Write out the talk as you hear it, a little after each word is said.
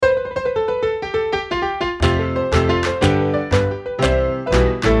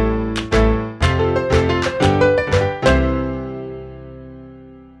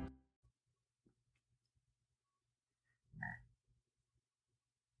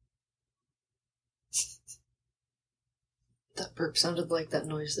That burp sounded like that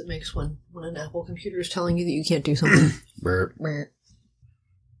noise that makes when an Apple computer is telling you that you can't do something. Burp.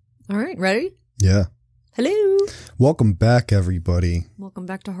 All right, ready? Yeah. Hello. Welcome back, everybody. Welcome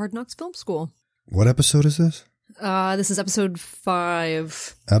back to Hard Knocks Film School. What episode is this? This is episode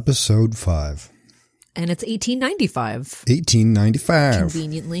 5. Episode 5. And it's 1895. 1895.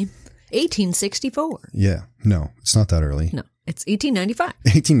 Conveniently. 1864. Yeah. No, it's not that early. No, it's 1895.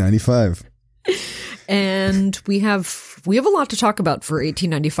 1895. And we have a lot to talk about for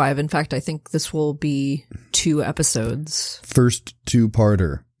 1895. In fact, I think this will be 2 episodes. First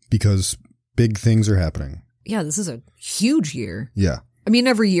two-parter, because big things are happening. Yeah, this is a huge year. Yeah. I mean,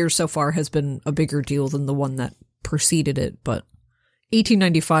 every year so far has been a bigger deal than the one that preceded it, but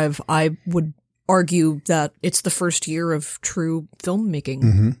 1895, I would argue that it's the first year of true filmmaking.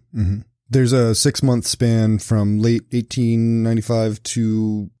 Mm-hmm, mm-hmm. There's a 6-month span from late 1895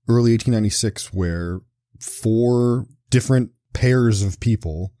 to early 1896 where 4 different pairs of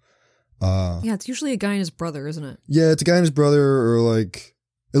people. Yeah, it's usually a guy and his brother, isn't it? Yeah, it's a guy and his brother, or like,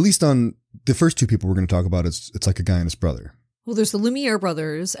 at least on the first 2 people we're going to talk about, it's like a guy and his brother. Well, there's the Lumiere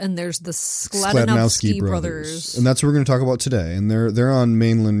brothers, and there's the Skladanowski brothers. And that's what we're going to talk about today. And they're on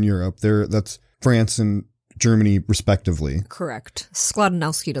mainland Europe. That's France and Germany, respectively. Correct.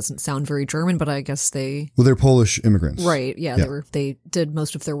 Skladanowski doesn't sound very German, but I guess they... Well, they're Polish immigrants. Right, yeah. They did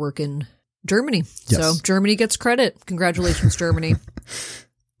most of their work in Germany. Yes. So Germany gets credit. Congratulations, Germany.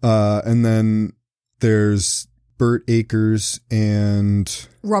 And then there's Bert Akers and...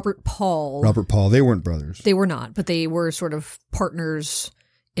 Robert Paul. They weren't brothers. They were not, but they were sort of partners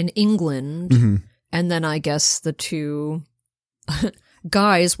in England. Mm-hmm. And then I guess the 2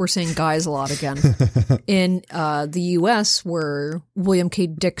 guys, we're saying guys a lot again, in the U.S. were William K.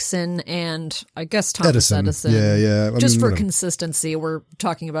 Dixon and I guess Thomas Edison. Yeah. Just for consistency, we're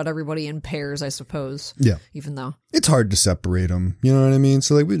talking about everybody in pairs, I suppose. Yeah. Even though it's hard to separate them. You know what I mean?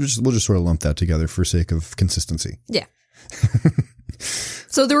 So like we'll just sort of lump that together for sake of consistency. Yeah.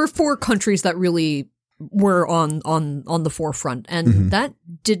 So there were 4 countries that really were on the forefront, and that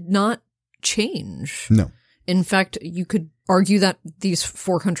did not change. No. In fact, you could argue that these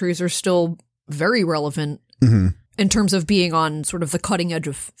 4 countries are still very relevant in terms of being on sort of the cutting edge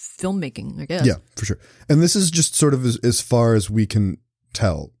of filmmaking, I guess. Yeah, for sure. And this is just sort of as far as we can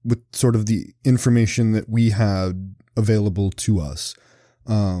tell with sort of the information that we had available to us.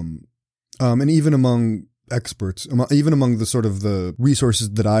 And even among experts, even among the sort of the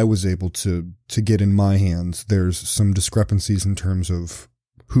resources that I was able to get in my hands, there's some discrepancies in terms of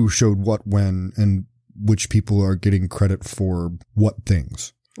who showed what when and which people are getting credit for what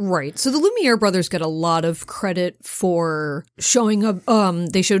things. Right. So the Lumiere brothers get a lot of credit for showing up.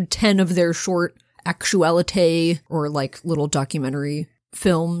 They showed 10 of their short actualité or like little documentary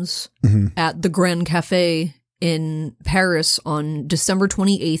films at the Grand Café in Paris on December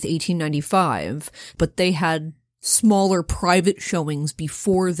 28th, 1895, but they had smaller private showings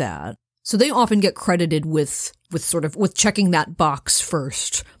before that. So they often get credited with checking that box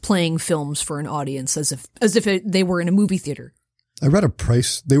first, playing films for an audience as if they were in a movie theater. I read a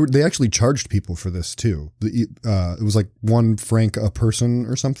price. They actually charged people for this too. It was like £1 a person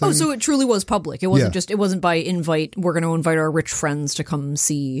or something. Oh, so it truly was public. It wasn't it wasn't by invite. We're going to invite our rich friends to come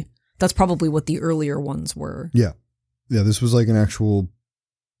see. That's probably what the earlier ones were. Yeah. Yeah, this was like an actual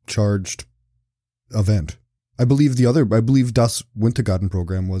charged event. I believe Das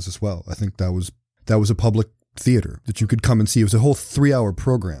Wintergartenprogramm was as well. I think that was a public theater that you could come and see. It was a whole 3-hour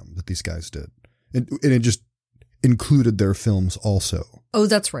program that these guys did. And it just included their films also. Oh,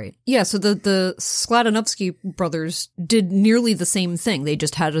 that's right. Yeah, so the Skladanowski brothers did nearly the same thing. They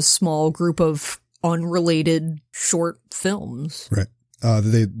just had a small group of unrelated short films. Right.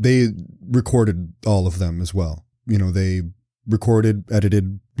 They recorded all of them as well. You know, they recorded,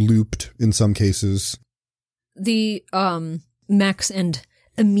 edited, looped in some cases. The Max and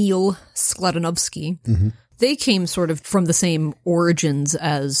Emil Skladanowski, they came sort of from the same origins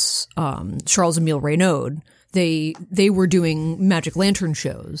as Charles Emile Reynaud. They were doing magic lantern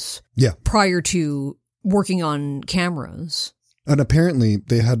shows prior to working on cameras. And apparently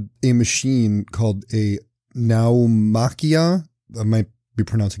they had a machine called a Naumachia. I might be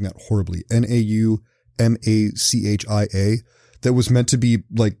pronouncing that horribly. Naumachia, that was meant to be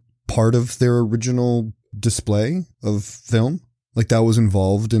like part of their original display of film. Like that was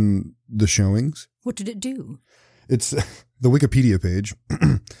involved in the showings. What did it do? It's the Wikipedia page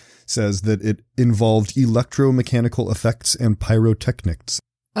says that it involved electromechanical effects and pyrotechnics.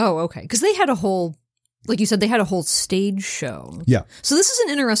 Oh, okay. Because they had a whole, like you said, they had a whole stage show. Yeah. So this is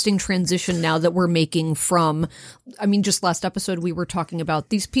an interesting transition now that we're making from, I mean, just last episode we were talking about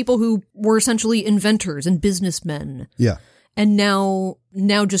these people who were essentially inventors and businessmen. Yeah. And now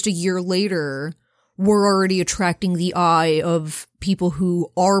just a year later, we're already attracting the eye of people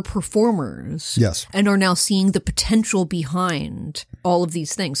who are performers. Yes. And are now seeing the potential behind all of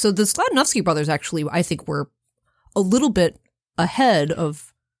these things. So the Skladanowsky brothers actually, I think, were a little bit ahead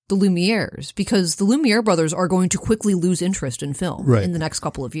of the Lumieres, because the Lumiere brothers are going to quickly lose interest in film in the next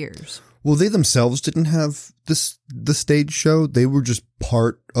couple of years. Well, they themselves didn't have the stage show. They were just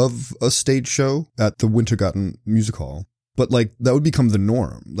part of a stage show at the Wintergarten Music Hall. But like that would become the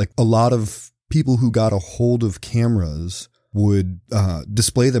norm. Like a lot of people who got a hold of cameras would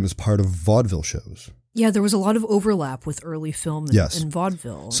display them as part of vaudeville shows. Yeah, there was a lot of overlap with early film and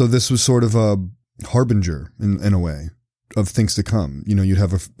vaudeville. So this was sort of a harbinger in a way of things to come. You know, you'd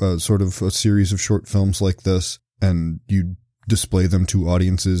have a sort of a series of short films like this, and you'd display them to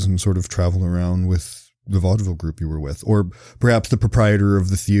audiences and sort of travel around with the vaudeville group you were with. Or perhaps the proprietor of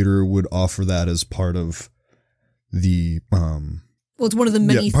the theater would offer that as part of the well, it's one of the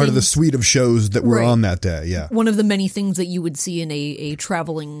many part of the suite of shows that were on that day. Yeah. One of the many things that you would see in a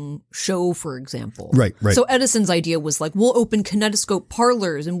traveling show, for example. Right. So Edison's idea was like, we'll open kinetoscope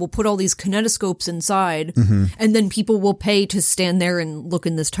parlors and we'll put all these kinetoscopes inside, and then people will pay to stand there and look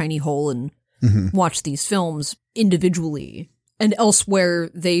in this tiny hole and watch these films individually. And elsewhere,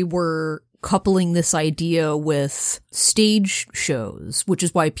 they were coupling this idea with stage shows, which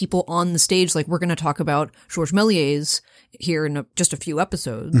is why people on the stage, like we're going to talk about Georges Méliès here in just a few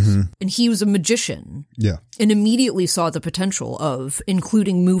episodes, and he was a magician. Yeah. And immediately saw the potential of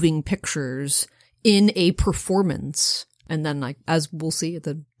including moving pictures in a performance. And then, like, as we'll see,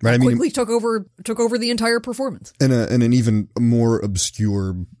 quickly took over the entire performance. And an even more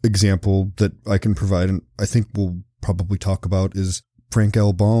obscure example that I can provide, and I think we'll probably talk about, is Frank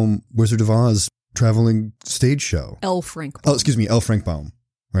L. Baum, Wizard of Oz traveling stage show. L. Frank Baum. Oh, excuse me, L. Frank Baum.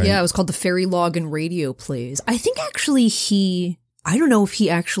 Right. Yeah, it was called the Fairy Log and Radio Plays. I think actually I don't know if he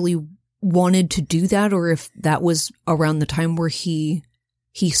actually wanted to do that or if that was around the time where he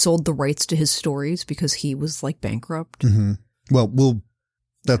sold the rights to his stories because he was like bankrupt. Well,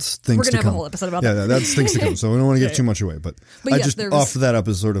 that's things to come. We're going to have a whole episode about that. Yeah, that's things to come. So we don't want to give too much away, but I just offer that up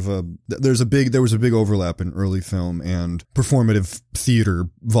as sort of there was a big overlap in early film and performative theater,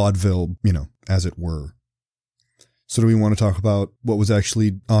 vaudeville, as it were. So do we want to talk about what was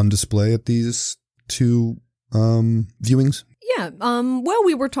actually on display at these two viewings? Yeah. Well,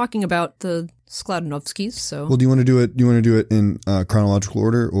 we were talking about the Skladanowskis, so. Well, do you want to do it? Do you want to do it in chronological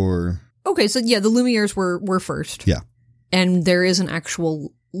order or? Okay, so yeah, the Lumieres were first. Yeah. And there is an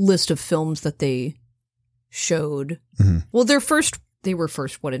actual list of films that they showed. Well, they were first,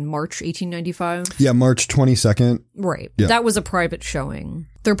 in March 1895? Yeah, March 22nd. Right. Yeah. That was a private showing.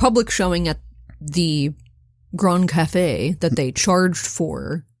 Their public showing at the Grand Café that they charged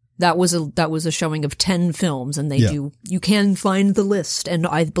for, that was a showing of 10 films, and you can find the list, and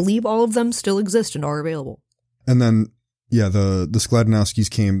I believe all of them still exist and are available. And then, the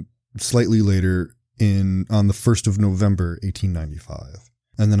Skladanowskis came slightly later on the 1st of November, 1895.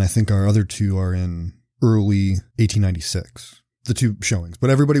 And then I think our other two are in early 1896, the two showings. But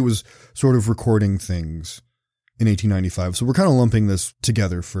everybody was sort of recording things in 1895. So we're kind of lumping this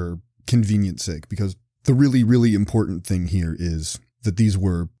together for convenience sake, because the really, really important thing here is that these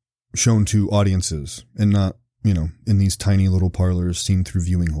were shown to audiences and not, in these tiny little parlors seen through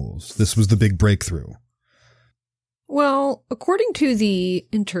viewing holes. This was the big breakthrough. Well, according to the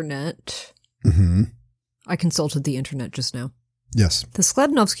internet, I consulted the internet just now. Yes. The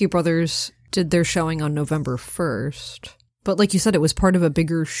Skladanowsky brothers did their showing on November 1st. But like you said, it was part of a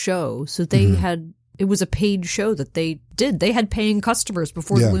bigger show. So they it was a paid show that they did. They had paying customers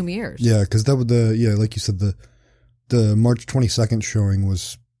before the Lumieres. Yeah, because that would like you said, the March 22nd showing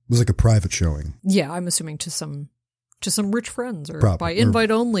was like a private showing. Yeah, I'm assuming to some rich friends or by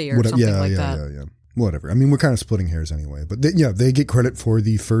invite only or something like that. Yeah. Whatever. I mean, we're kind of splitting hairs anyway. But they get credit for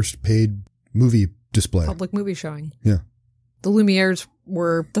the first paid movie display. Public movie showing. Yeah. The Lumieres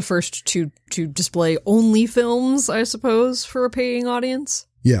were the first to display only films, I suppose, for a paying audience.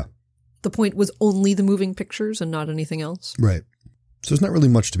 Yeah. The point was only the moving pictures and not anything else. Right. So there's not really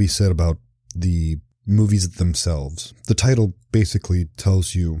much to be said about the movies themselves. The title basically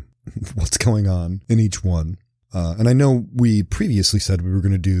tells you what's going on in each one. And I know we previously said we were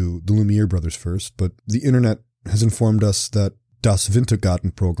going to do the Lumiere brothers first, but the internet has informed us that Das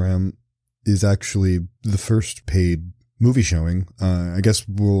Wintergartenprogramm is actually the first paid movie showing. I guess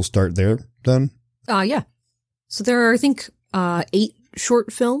we'll start there then. Yeah. So there are, I think, 8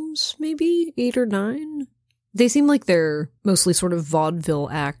 short films, maybe 8 or 9. They seem like they're mostly sort of vaudeville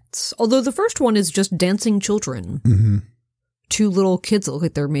acts. Although the first one is just dancing children. 2 little kids that look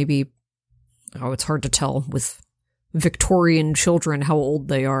like they're maybe, it's hard to tell with Victorian children how old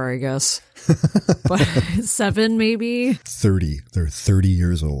they are, I guess. But 7, maybe? 30. They're 30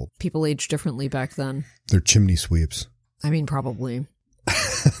 years old. People age differently back then. They're chimney sweeps. I mean, probably.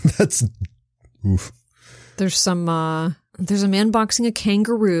 That's... Oof. There's a man boxing a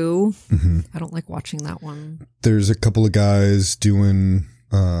kangaroo. Mm-hmm. I don't like watching that one. There's a couple of guys doing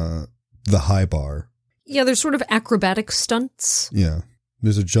the high bar. Yeah, there's sort of acrobatic stunts. Yeah.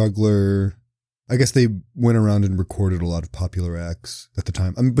 There's a juggler. I guess they went around and recorded a lot of popular acts at the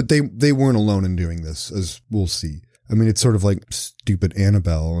time. I mean, but they weren't alone in doing this, as we'll see. I mean, it's sort of like stupid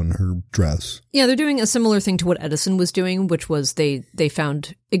Annabelle and her dress. Yeah, they're doing a similar thing to what Edison was doing, which was they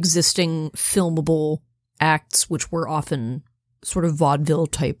found existing filmable acts, which were often sort of vaudeville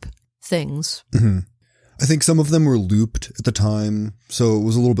type things. Mm-hmm. I think some of them were looped at the time, so it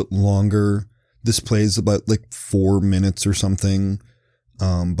was a little bit longer. This plays about like 4 minutes or something,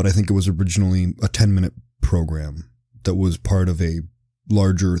 but I think it was originally a 10-minute program that was part of a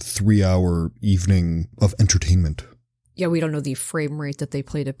larger 3-hour evening of entertainment. Yeah, we don't know the frame rate that they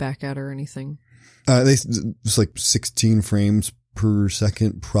played it back at or anything. It's like 16 frames per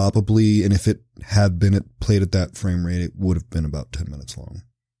second, probably. And if it had been played at that frame rate, it would have been about 10 minutes long.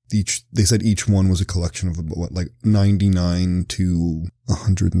 They said each one was a collection of about, like 99 to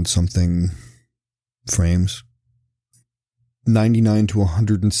 100 and something frames. 99 to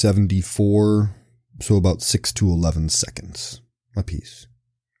 174, so about 6 to 11 seconds a piece.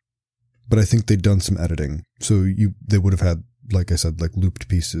 But I think they'd done some editing, so they would have had, like I said, like looped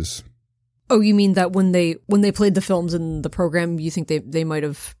pieces. Oh, you mean that when they played the films in the program, you think they might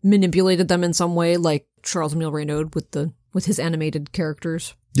have manipulated them in some way, like Charles Emile Reynaud with his animated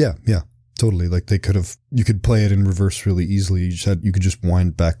characters? Yeah, totally. Like you could play it in reverse really easily. You could just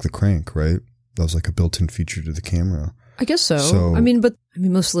wind back the crank, right? That was like a built-in feature to the camera. I guess so. I mean,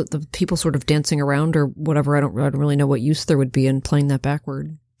 most of the people sort of dancing around or whatever. I don't really know what use there would be in playing that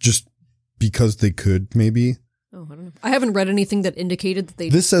backward. Just because they could, maybe. Oh, I don't know. I haven't read anything that indicated that they...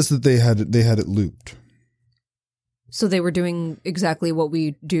 This says that they had it looped. So they were doing exactly what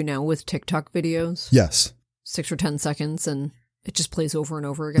we do now with TikTok videos? Yes. 6 or 10 seconds, and it just plays over and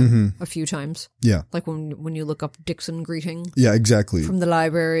over again a few times. Yeah. Like when you look up Dixon greeting. Yeah, exactly. From the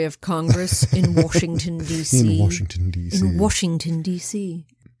Library of Congress in Washington, D.C. In Washington, D.C.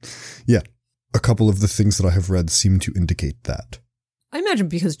 Yeah. A couple of the things that I have read seem to indicate that. I imagine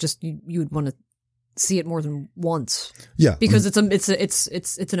because just you would want to see it more than once. Yeah. Because it's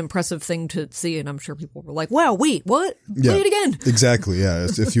an impressive thing to see, and I'm sure people were like, wow, wait, what? Yeah, play it again. Exactly, yeah.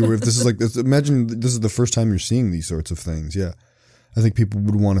 Imagine this is the first time you're seeing these sorts of things, yeah. I think people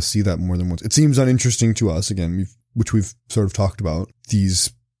would want to see that more than once. It seems uninteresting to us, again, which we've sort of talked about.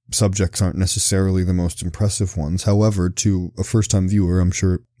 These subjects aren't necessarily the most impressive ones. However, to a first-time viewer, I'm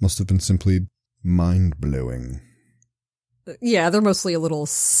sure it must have been simply mind-blowing. Yeah, they're mostly a little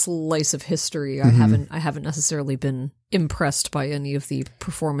slice of history. I haven't necessarily been impressed by any of the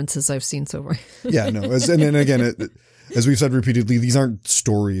performances I've seen so far. Yeah, no. As we've said repeatedly, these aren't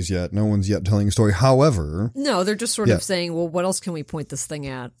stories yet. No one's yet telling a story. However... No, they're just sort of saying, well, what else can we point this thing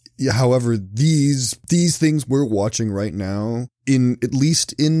at? Yeah, however, these things we're watching right now, at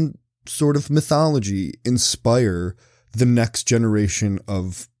least in sort of mythology, inspire the next generation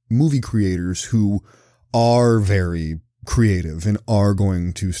of movie creators who are very creative and are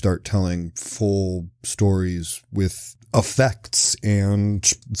going to start telling full stories with effects, and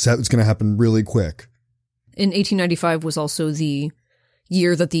it's going to happen really quick. In 1895 was also the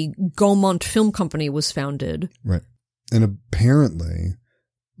year that the Gaumont Film Company was founded. Right. And apparently,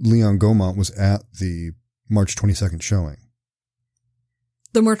 Leon Gaumont was at the March 22nd showing.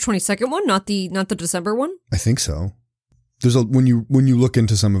 The March 22nd one, not the December one? I think so. There's when you look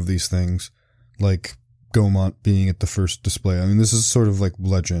into some of these things, like Gaumont being at the first display. I mean, this is sort of like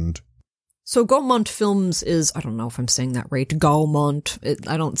legend. So Gaumont Films is, I don't know if I'm saying that right, Gaumont.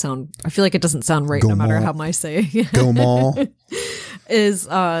 I feel like it doesn't sound right Gaumont. No matter how I say it. Gaumont.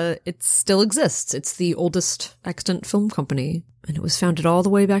 It still exists. It's the oldest extant film company, and it was founded all the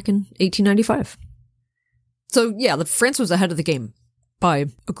way back in 1895. So yeah, France was ahead of the game by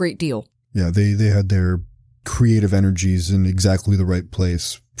a great deal. Yeah, they had their creative energies in exactly the right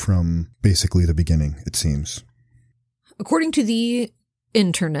place from basically the beginning, it seems. According to the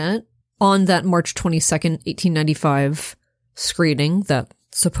internet, on that March 22nd, 1895 screening that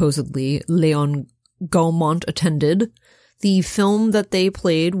supposedly Leon Gaumont attended, the film that they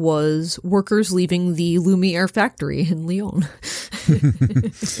played was Workers Leaving the Lumiere Factory in Lyon.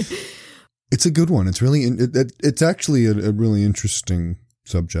 It's a good one. It's really, it's actually a really interesting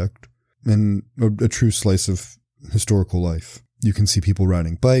subject and a true slice of historical life. You can see people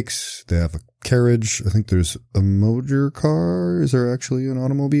riding bikes. They have a carriage. I think there's a motor car. Is there actually an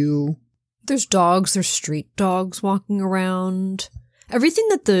automobile? There's dogs. There's street dogs walking around. Everything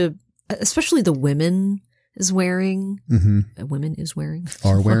that especially the women is wearing. Mm-hmm. Women is wearing.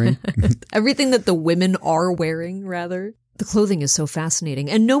 Are wearing. Everything that the women are wearing, rather. The clothing is so fascinating.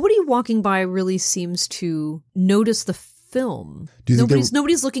 And nobody walking by really seems to notice the film.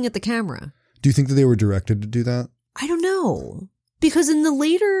 Nobody's looking at the camera. Do you think that they were directed to do that? I don't know. Because in the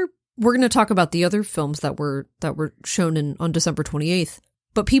later, we're going to talk about the other films that were shown on December 28th.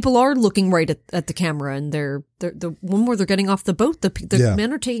 But people are looking right at the camera, and they're the one where they're getting off the boat. The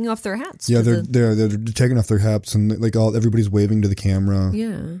men are taking off their hats. Yeah, they're taking off their hats, and like everybody's waving to the camera.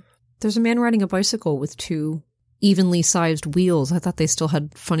 Yeah, there's a man riding a bicycle with 2 evenly sized wheels. I thought they still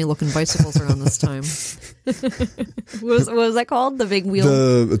had funny looking bicycles around this time. What was that called? The big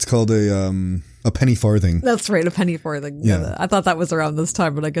wheel? It's called a penny farthing. That's right, a penny farthing. Yeah. I thought that was around this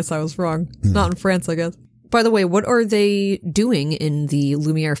time, but I guess I was wrong. It's not in France, I guess. By the way, what are they doing in the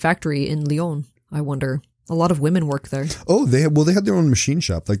Lumiere factory in Lyon? I wonder. A lot of women work there. Oh, they had their own machine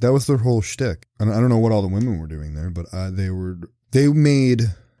shop. Like that was their whole shtick. And I don't know what all the women were doing there, but they made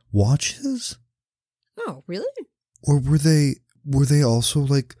watches. Oh, really? Or were they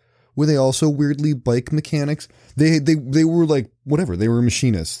also weirdly bike mechanics? They were like whatever. They were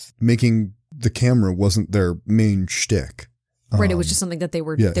machinists. Making the camera wasn't their main shtick. Right, it was just something that they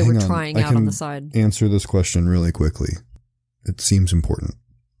were trying out on the side. Answer this question really quickly. It seems important.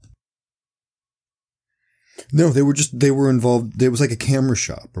 No, they were involved. It was like a camera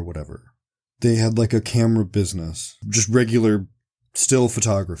shop or whatever. They had like a camera business, just regular still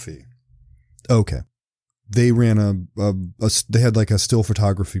photography. Okay. They ran they had like a still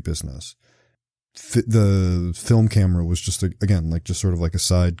photography business. The film camera was just just sort of like a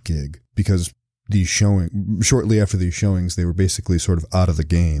side gig because shortly after these showings, they were basically sort of out of the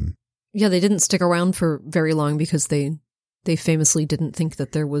game. Yeah, they didn't stick around for very long because they famously didn't think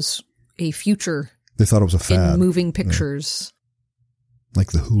that there was a future. They thought it was a fad. In moving pictures. Yeah.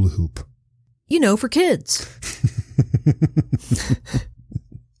 Like the hula hoop. For kids.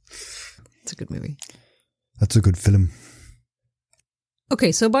 It's a good movie. That's a good film.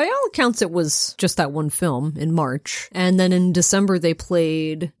 Okay, so by all accounts, it was just that one film in March. And then in December, they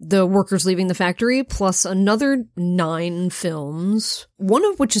played The Workers Leaving the Factory, plus another 9 films, one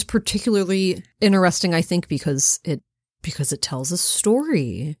of which is particularly interesting, I think, because it tells a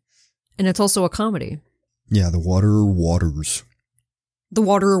story. And it's also a comedy. Yeah, The Water Waters. The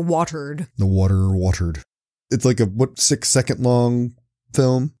Water Watered. The Water Watered. It's like a, 6-second long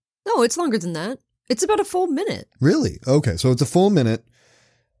film? No, it's longer than that. It's about a full minute. Really? Okay, so it's a full minute.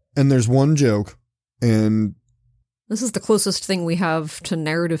 And there's one joke, and... This is the closest thing we have to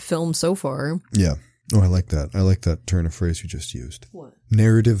narrative film so far. Yeah. Oh, I like that. I like that turn of phrase you just used. What?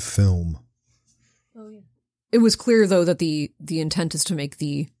 Narrative film. Oh, yeah. It was clear, though, that the intent is to make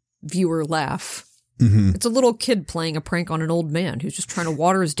the viewer laugh. Mm-hmm. It's a little kid playing a prank on an old man who's just trying to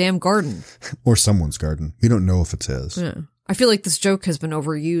water his damn garden. Or someone's garden. We don't know if it's his. Yeah. I feel like this joke has been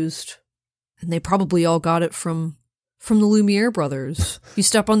overused, and they probably all got it from the Lumiere brothers. You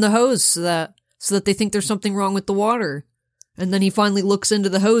step on the hose so that they think there's something wrong with the water. And then he finally looks into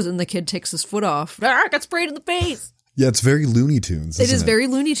the hose and the kid takes his foot off. I got sprayed in the face. Yeah, it's very Looney Tunes. It is very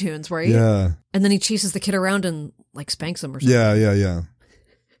Looney Tunes, right? Yeah. And then he chases the kid around and like spanks him or something. Yeah.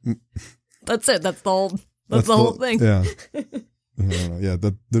 That's it. That's the whole thing. Yeah. Yeah.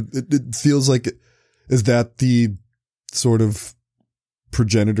 It feels like, is that the sort of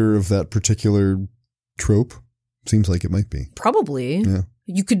progenitor of that particular trope? Seems like it might be. Probably. Yeah.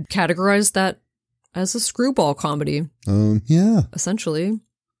 You could categorize that as a screwball comedy. Yeah. Essentially.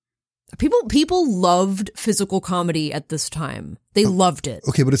 People loved physical comedy at this time. They loved it.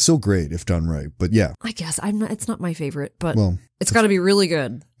 Okay, but it's still great if done right. But yeah. I guess it's not my favorite, but it's got to be really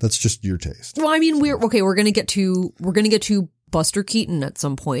good. That's just your taste. Well, I mean, we're going to get to Buster Keaton at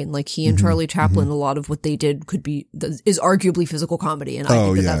some point. Like he and Charlie Chaplin, a lot of what they did is arguably physical comedy, and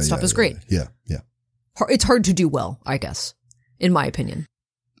I think that stuff is great. Yeah. It's hard to do well, I guess, in my opinion.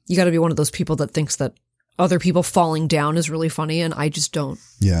 You got to be one of those people that thinks that other people falling down is really funny, and I just don't.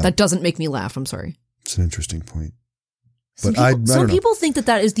 Yeah. That doesn't make me laugh. I'm sorry. It's an interesting point. But some people think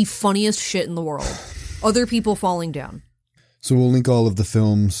that is the funniest shit in the world. Other people falling down. So we'll link all of the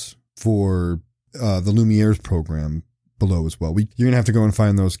films for the Lumiere's program below as well. You're going to have to go and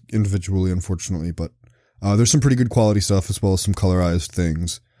find those individually, unfortunately, but there's some pretty good quality stuff as well as some colorized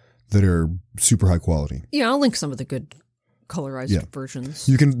things that are super high quality. Yeah, I'll link some of the good colorized versions.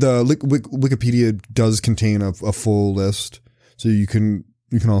 You can Wikipedia does contain a full list, so you can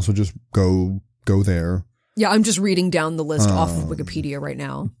also just go there. Yeah, I'm just reading down the list off of Wikipedia right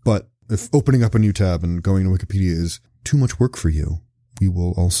now. But if opening up a new tab and going to Wikipedia is too much work for you, we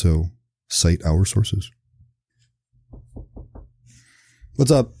will also cite our sources.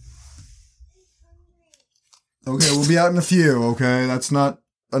 What's up? Okay, we'll be out in a few, okay? That's not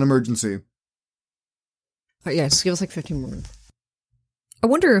an emergency. Yes, give us like 15 more minutes. I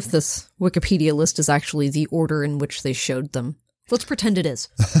wonder if this Wikipedia list is actually the order in which they showed them. Let's pretend it is.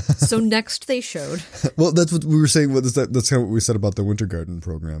 So next they showed. Well, that's what we were saying. That's kind of what we said about the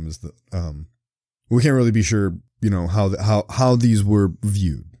Wintergartenprogramm is that we can't really be sure, how these were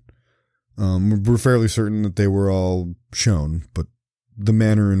viewed. We're fairly certain that they were all shown, but the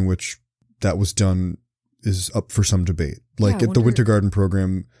manner in which that was done is up for some debate. Like at the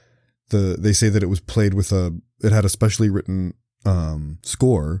Wintergartenprogramm, they say that it was played with it had a specially written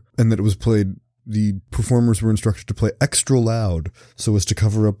score, and that it was played. The performers were instructed to play extra loud so as to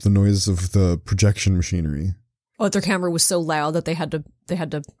cover up the noise of the projection machinery. Oh, their camera was so loud that they had to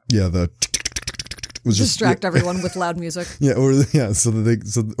yeah, the was distract everyone with loud music. Yeah, so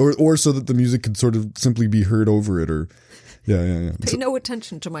that the music could sort of simply be heard over it, or yeah. Pay no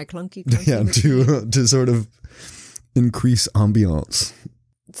attention to my clunky. Yeah, to sort of increase ambiance.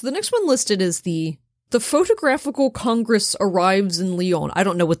 So the next one listed is the Photographical Congress arrives in Lyon. I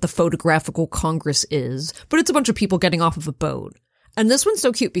don't know what the Photographical Congress is, but it's a bunch of people getting off of a boat. And this one's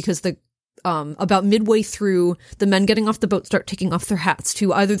so cute because about midway through, the men getting off the boat start taking off their hats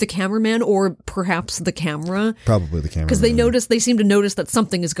to either the cameraman or perhaps the camera. Probably the camera. Because they seem to notice that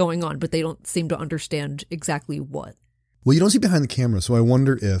something is going on, but they don't seem to understand exactly what. Well, you don't see behind the camera, so I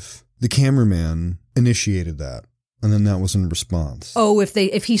wonder if the cameraman initiated that. And then that was in response. Oh, if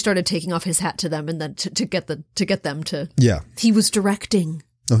he started taking off his hat to them and then to get them to. Yeah. He was directing.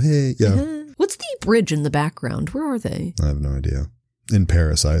 Oh, hey, yeah. What's the bridge in the background? Where are they? I have no idea. In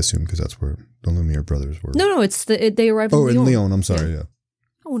Paris, I assume, because that's where the Lumiere brothers were. No, they arrived in Lyon. Oh, in Lyon, I'm sorry, yeah.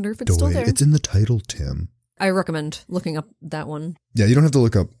 I wonder if it's still there. It's in the title, Tim. I recommend looking up that one. Yeah, you don't have to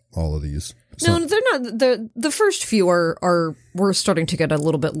look up all of these. No, they're not. The first few were starting to get a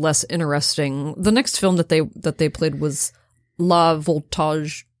little bit less interesting. The next film that they played was La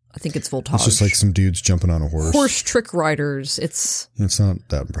Voltage. I think it's Voltage. It's just like some dudes jumping on a horse. Horse trick riders. It's not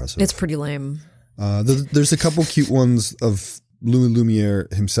that impressive. It's pretty lame. There's a couple cute ones of Louis Lumiere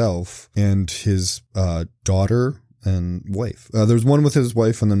himself and his daughter and wife. There's one with his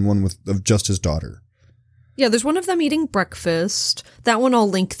wife and then one of just his daughter. Yeah, there's one of them eating breakfast. That one I'll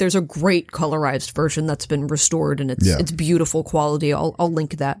link. There's a great colorized version that's been restored, and it's beautiful quality. I'll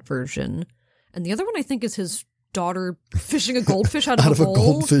link that version. And the other one I think is his daughter fishing a goldfish out of a bowl. A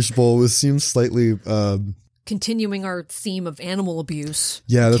goldfish bowl. This seems slightly continuing our theme of animal abuse.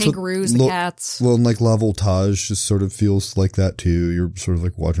 Yeah, that's kangaroos, cats. Well, and like La Voltage just sort of feels like that too. You're sort of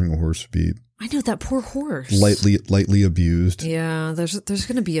like watching a horse be. I know, that poor horse. Lightly abused. Yeah, there's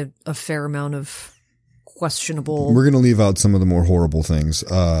going to be a fair amount of questionable. We're going to leave out some of the more horrible things,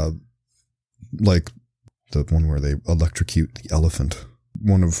 like the one where they electrocute the elephant.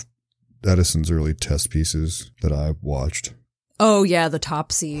 One of Edison's early test pieces that I watched. Oh yeah, the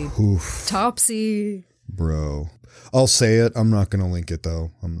Topsy. Oof. Topsy. Bro. I'll say it. I'm not going to link it though.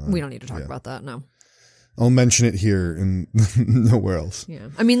 We don't need to talk about that, no. I'll mention it here and nowhere else. Yeah.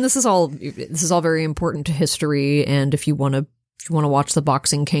 I mean, this is all very important to history, and if you want to watch the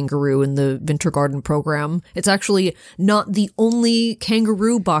boxing kangaroo in the Wintergartenprogramm, it's actually not the only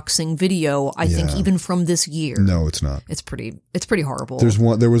kangaroo boxing video, I think, even from this year. No, it's not. It's pretty horrible.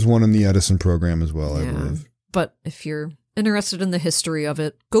 There was one in the Edison program as well, I believe. But if you're interested in the history of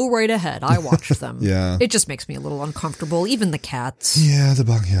it, go right ahead. I watched them. Yeah. It just makes me a little uncomfortable, even the cats. Yeah,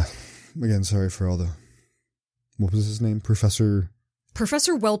 Again, sorry for all the... What was his name? Professor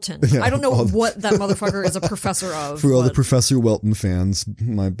Welton. Yeah, I don't know what that motherfucker is a professor of. For all the Professor Welton fans,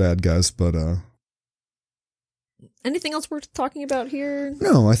 my bad guys, but anything else worth talking about here?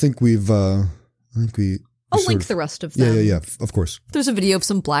 No, I think we I'll link the rest of them. Yeah, of course. There's a video of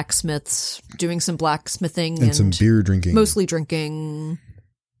some blacksmiths doing some blacksmithing and some beer drinking. Mostly drinking.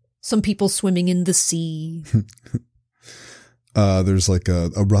 Some people swimming in the sea. There's like a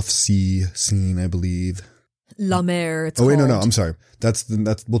rough sea scene, I believe. La Mer, it's called. Oh, wait, no, I'm sorry. That's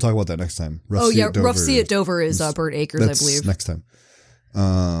we'll talk about that next time. Rough Sea at Dover is Burt Acres, I believe. Next time.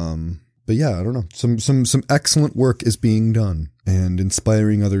 But yeah, I don't know. Some excellent work is being done and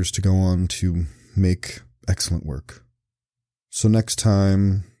inspiring others to go on to make excellent work. So next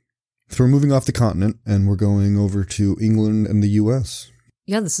time, so we're moving off the continent and we're going over to England and the US.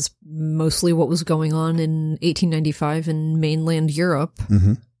 Yeah, this is mostly what was going on in 1895 in mainland Europe.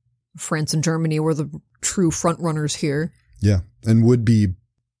 Mm-hmm. France and Germany were the true front runners here. Yeah, and would be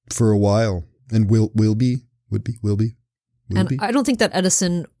for a while And will be. And I don't think that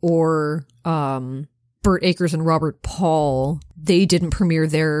Edison or Burt Akers and Robert Paul, they didn't premiere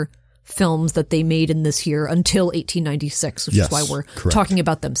their films that they made in this year until 1896, which is why we're talking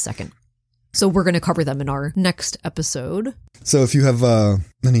about them second. So we're going to cover them in our next episode. So if you have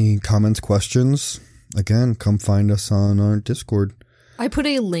any comments, questions, again, come find us on our Discord. I put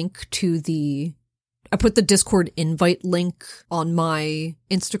a link to I put the Discord invite link on my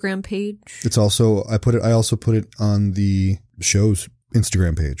Instagram page. It's also, I also put it on the show's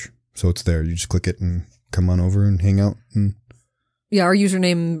Instagram page. So it's there. You just click it and come on over and hang out. Yeah, our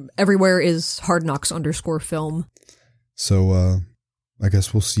username everywhere is hardknocks_film. So I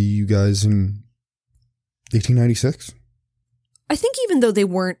guess we'll see you guys in 1896. I think even though they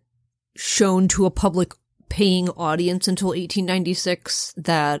weren't shown to a public paying audience until 1896,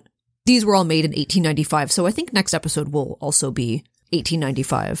 that these were all made in 1895. So I think next episode will also be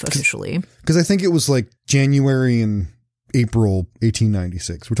 1895 officially. Because I think it was like January and April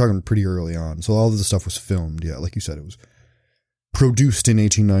 1896. We're talking pretty early on. So all of the stuff was filmed. Yeah, like you said, it was produced in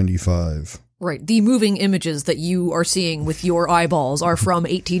 1895. Right. The moving images that you are seeing with your eyeballs are from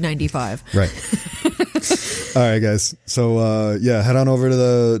 1895. Right. All right, guys. So head on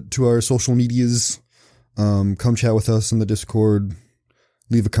over to our social medias. Come chat with us in the Discord.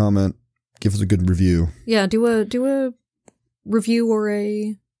 Leave a comment. Give us a good review. Yeah, do a review or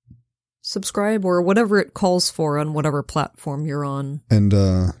a subscribe or whatever it calls for on whatever platform you're on. And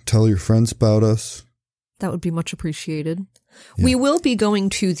tell your friends about us. That would be much appreciated. Yeah. We will be going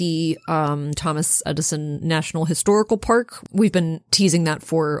to the Thomas Edison National Historical Park. We've been teasing that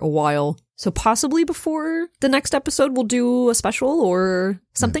for a while. So possibly before the next episode, we'll do a special or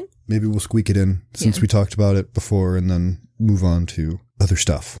something. Yeah. Maybe we'll squeak it in since we talked about it before and then move on to other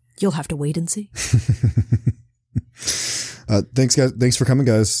stuff. You'll have to wait and see. Thanks, guys. Thanks for coming,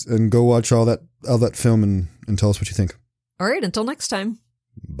 guys. And go watch all that film and tell us what you think. All right. Until next time.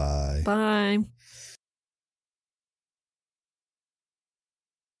 Bye. Bye.